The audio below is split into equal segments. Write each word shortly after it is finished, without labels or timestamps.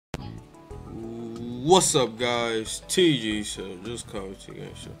What's up, guys? TGangser, just call me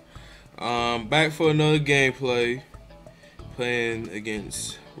TGangser. Back for another gameplay, playing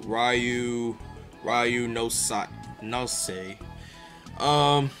against Ryu no Say.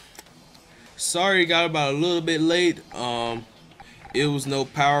 Sorry, got about a little bit late. It was no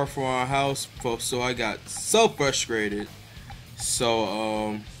power for our house, so I got so frustrated.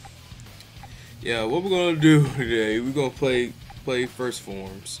 So, yeah, what we're gonna do today? We're gonna play first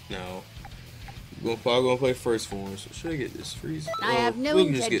forms now. We're probably gonna play first forms. Should I get this freeze? I have no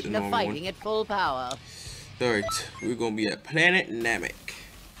intention of fighting at full power. Alright, we're gonna be at Planet Namek.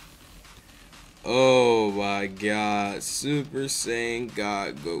 Oh my god, Super Saiyan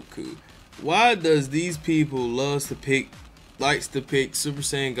God Goku. Why does these people likes to pick Super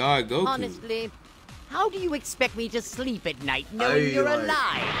Saiyan God Goku? Honestly, how do you expect me to sleep at night knowing you're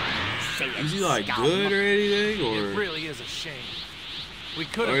alive? Is he like good or anything, or it really is a shame. We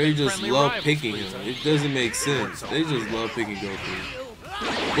could or have they just love picking him? It doesn't make sense. They just love picking Goku.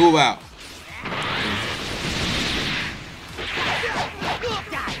 Move out.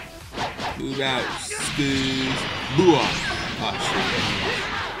 Move out, skis. Boo off. Oh shit.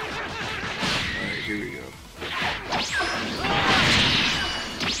 Alright, here we go.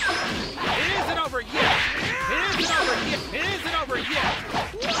 It isn't over yet! It isn't over yet! It isn't over yet!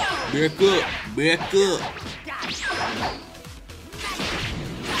 Back up! Back up!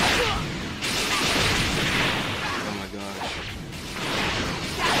 Oh my gosh.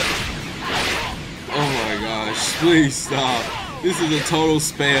 Oh my gosh. Please stop. This is a total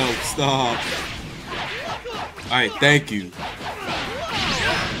spam. Stop. Alright, thank you.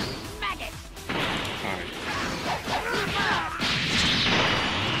 Alright.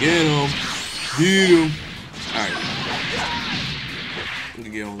 Get him. Beat him. Alright. Let me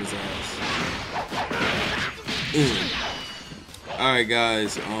get on his ass. Alright,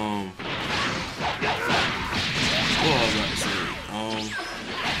 guys. What was I about to say?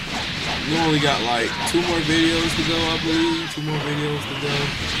 We only got like 2 more videos to go, I believe. 2 more videos to go.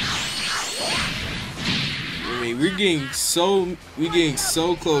 I mean, we're getting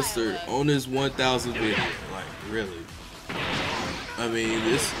so close to on this 1,000 video. Like, really. I mean,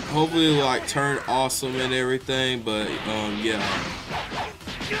 this hopefully will like turn awesome and everything, but yeah.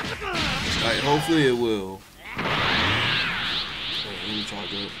 Like, hopefully it will. Let me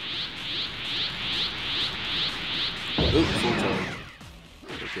charge up. Oops, full charge.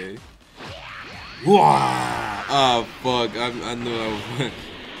 Okay. Wow! Oh fuck! I knew I was.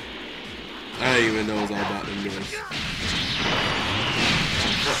 I didn't even know it was all about the miss.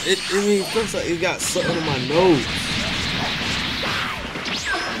 I mean, it looks like it got something in my nose.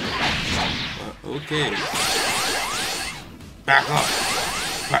 Okay. Back up.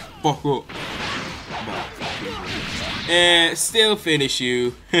 Back fuck up. And still finish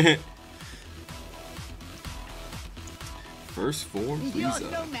you. First form, You're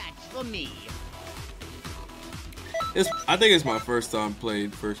no match for me. I think it's my first time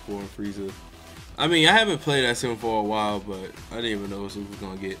playing first form Frieza. I mean, I haven't played that sim for a while, but I didn't even know it was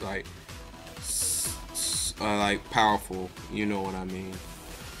gonna get like powerful. You know what I mean?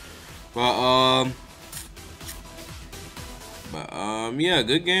 But yeah,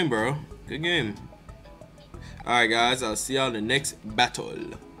 good game, bro. Good game. All right, guys. I'll see y'all in the next battle.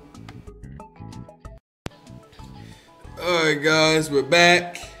 Alright guys, we're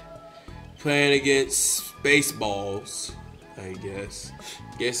back playing against Spaceballs, I guess.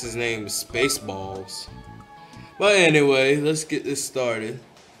 Guess his name is Spaceballs. But anyway, let's get this started.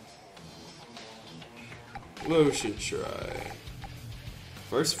 What we should try?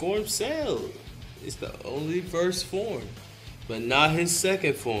 First form Cell. It's the only first form, but not his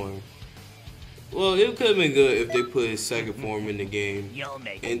second form. Well, it could have been good if they put his second form in the game,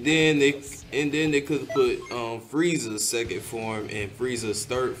 and then they could put Frieza's second form and Frieza's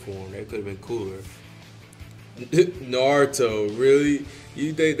third form. That could have been cooler. Naruto, really?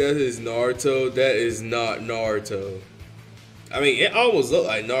 You think that is Naruto? That is not Naruto. I mean, it almost looked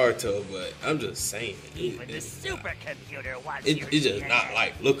like Naruto, but I'm just saying. Even the supercomputer wants it does not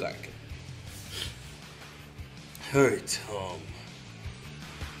like look like it. Alright,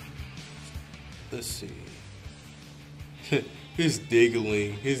 let's see. He's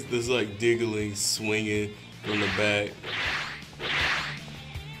diggling. There's like diggling, swinging from the back.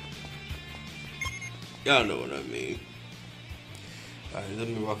 Y'all know what I mean. Alright, let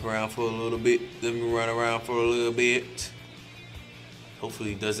me walk around for a little bit. Let me run around for a little bit. Hopefully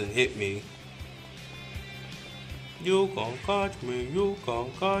he doesn't hit me. You gon' catch me. You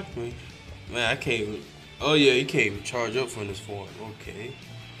gon' catch me. Man, I can't even. Oh yeah, you can't even charge up from this form. Okay.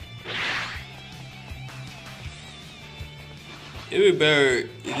 It'd be better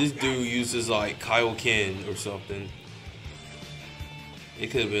if this dude uses like Kaioken or something. It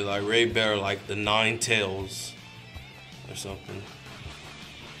could have been like Ray Bear, like the 9 tails or something.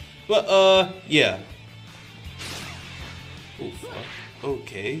 But yeah. Oh fuck.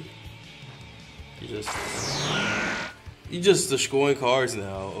 Okay. You just destroying cars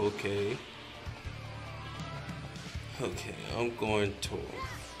now. Okay. Okay, I'm going to.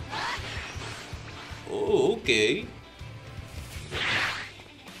 Oh, okay.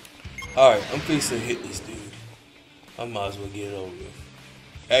 Alright, I'm fixing to hit this dude. I might as well get it over with.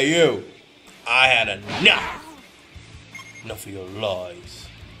 Hey you! I had enough! Enough of your lies.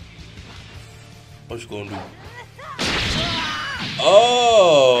 What you gonna do?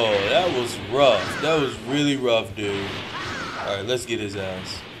 Oh, that was rough. That was really rough, dude. Alright, let's get his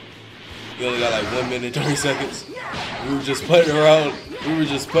ass. We only got like 1 minute 30 seconds. We were just playing around. We were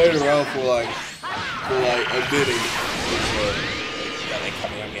just playing around for like a minute. Yeah, they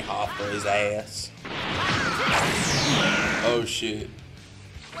coming at me hard for his ass. Oh shit.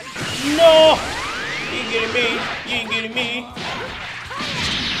 No! You ain't getting me. You ain't getting me.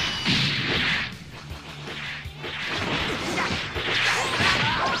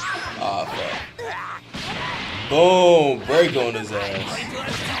 Ah, fuck. Boom! Break on his ass.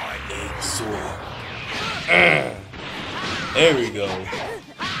 Big sword. There we go.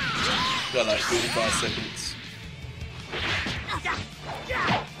 Got like 55 seconds.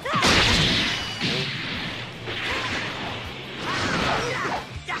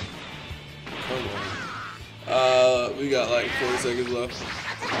 Come on. We got like 40 seconds left.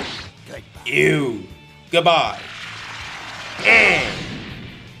 Ew. Goodbye.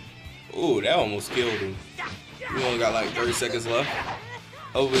 Ooh, that almost killed him. We only got like 30 seconds left.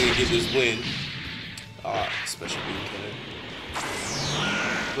 Hopefully we get this win. Special beam cannon.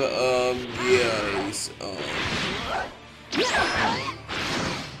 But yeah, he's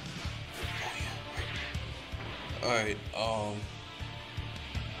alright,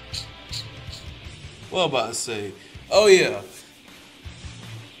 what about to say? Oh yeah,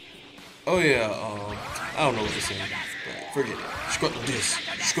 I don't know what to say. But forget it. Scrub this.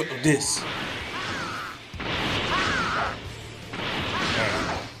 Scrub this.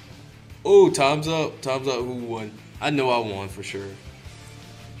 Alright. Oh, time's up. Time's up. Who won? I know I won for sure.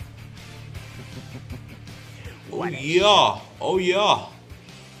 Oh yeah. Oh yeah.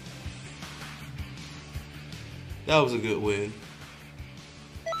 That was a good win.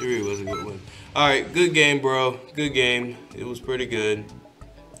 It really was a good win. Alright, good game, bro. Good game. It was pretty good.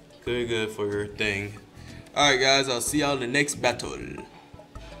 Good for your thing. Alright guys, I'll see y'all in the next battle.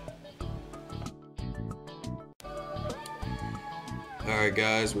 Alright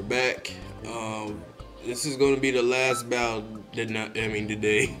guys, we're back. This is gonna be the last battle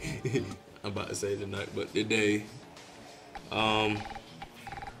today. I'm about to say tonight, but today.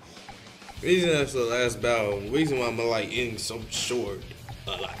 Reason that's the last battle, reason why I'm like ending so short.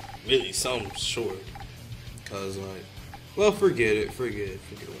 Like really some short. Cause like, well, forget what I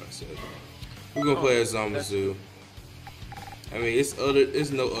said. We're gonna play as Zamazu. I mean,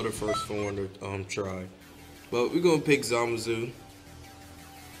 it's no other first form to try, but we're gonna pick Zamazu.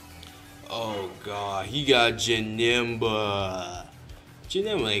 Oh god, he got Janemba.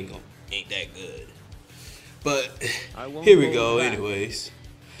 Janemba ain't that good. But here we go. Anyways,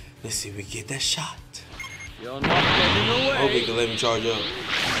 let's see if we get that shot. You're not getting away. Hope he can let me charge up.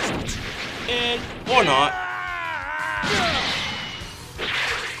 And or not.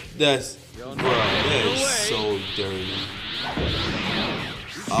 That's bro, that is so dirty.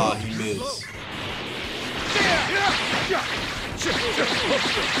 Ah, he missed. I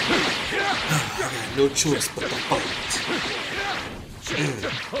got no choice but to fight.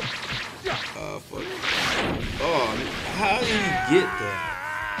 Fuck. Oh, how did he get that?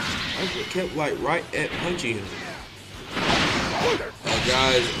 I kept like right at punching him.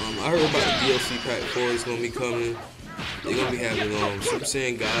 Guys, I heard about the DLC pack 4 is gonna be coming. They're gonna be having Super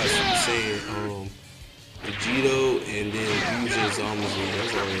Saiyan God, Super Saiyan Vegito, and then Fusion Zamazu.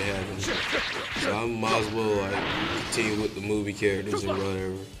 That's all they having. So I might as well like continue with the movie characters and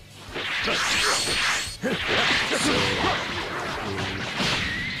whatever.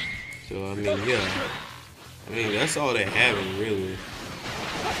 So I mean, yeah. I mean, that's all they having really.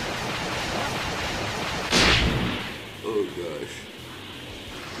 Oh gosh.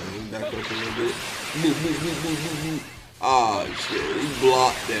 Back up a little bit. Move. Ah, shit. He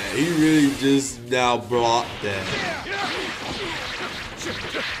blocked that. He really just now blocked that.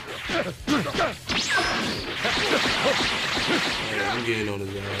 Right, I'm getting on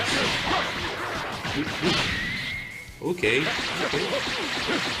his ass. Okay.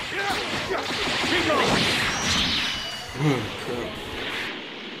 Don't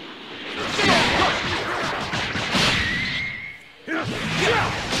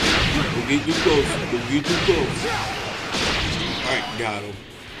get too close. Don't get too close. Alright, got him.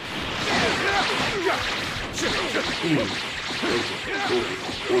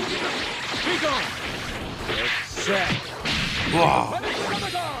 Set. Wow.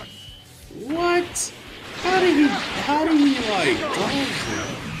 What? How did he like dodge him?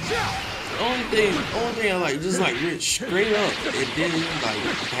 Only thing I like, just like reach straight up and then like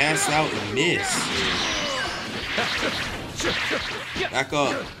pass out and miss. Back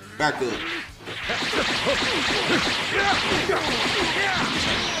up. Back up.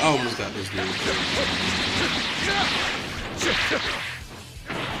 I almost got this move.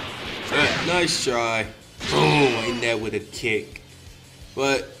 Nice try. Boom, ain't that with a kick.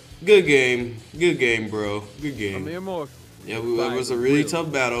 But good game, bro. Good game. Yeah, it was a really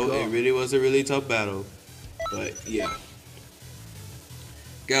tough battle. It really was a really tough battle. But yeah.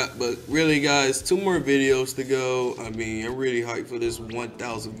 But really, guys, 2 more videos to go. I mean, I'm really hyped for this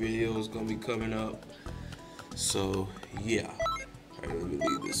 1,000 videos gonna be coming up. So yeah. Alright, let me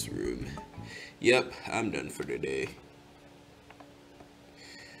leave this room. Yep, I'm done for today.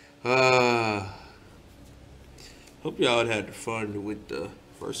 Hope y'all had fun with the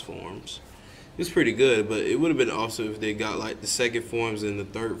first forms. It's pretty good, but it would have been awesome if they got like the second forms and the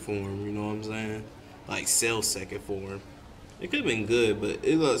third form, you know what I'm saying? Like Cell second form. It could have been good, but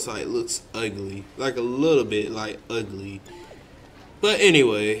it looks ugly. Like a little bit like ugly. But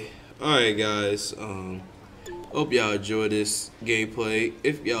anyway, alright guys, hope y'all enjoyed this gameplay.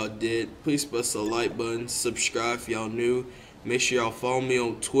 If y'all did, please press the like button, subscribe if y'all new. Make sure y'all follow me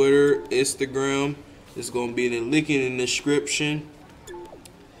on Twitter, Instagram. It's gonna be in the link in the description.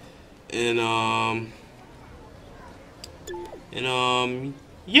 And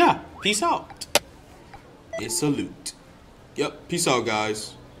yeah, peace out and salute. Yep, peace out,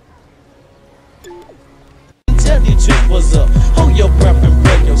 guys. Tell the trick what's up. Hold your breath and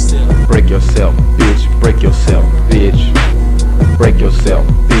break yourself. Break yourself, bitch. Break yourself, bitch. Break yourself,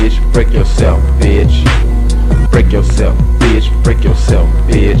 bitch. Break yourself, bitch. Break yourself, bitch. Break yourself,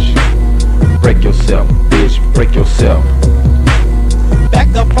 bitch. Break yourself, bitch. Break yourself.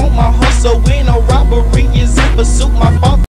 Back up on my hustle when a robbery is in pursuit. My father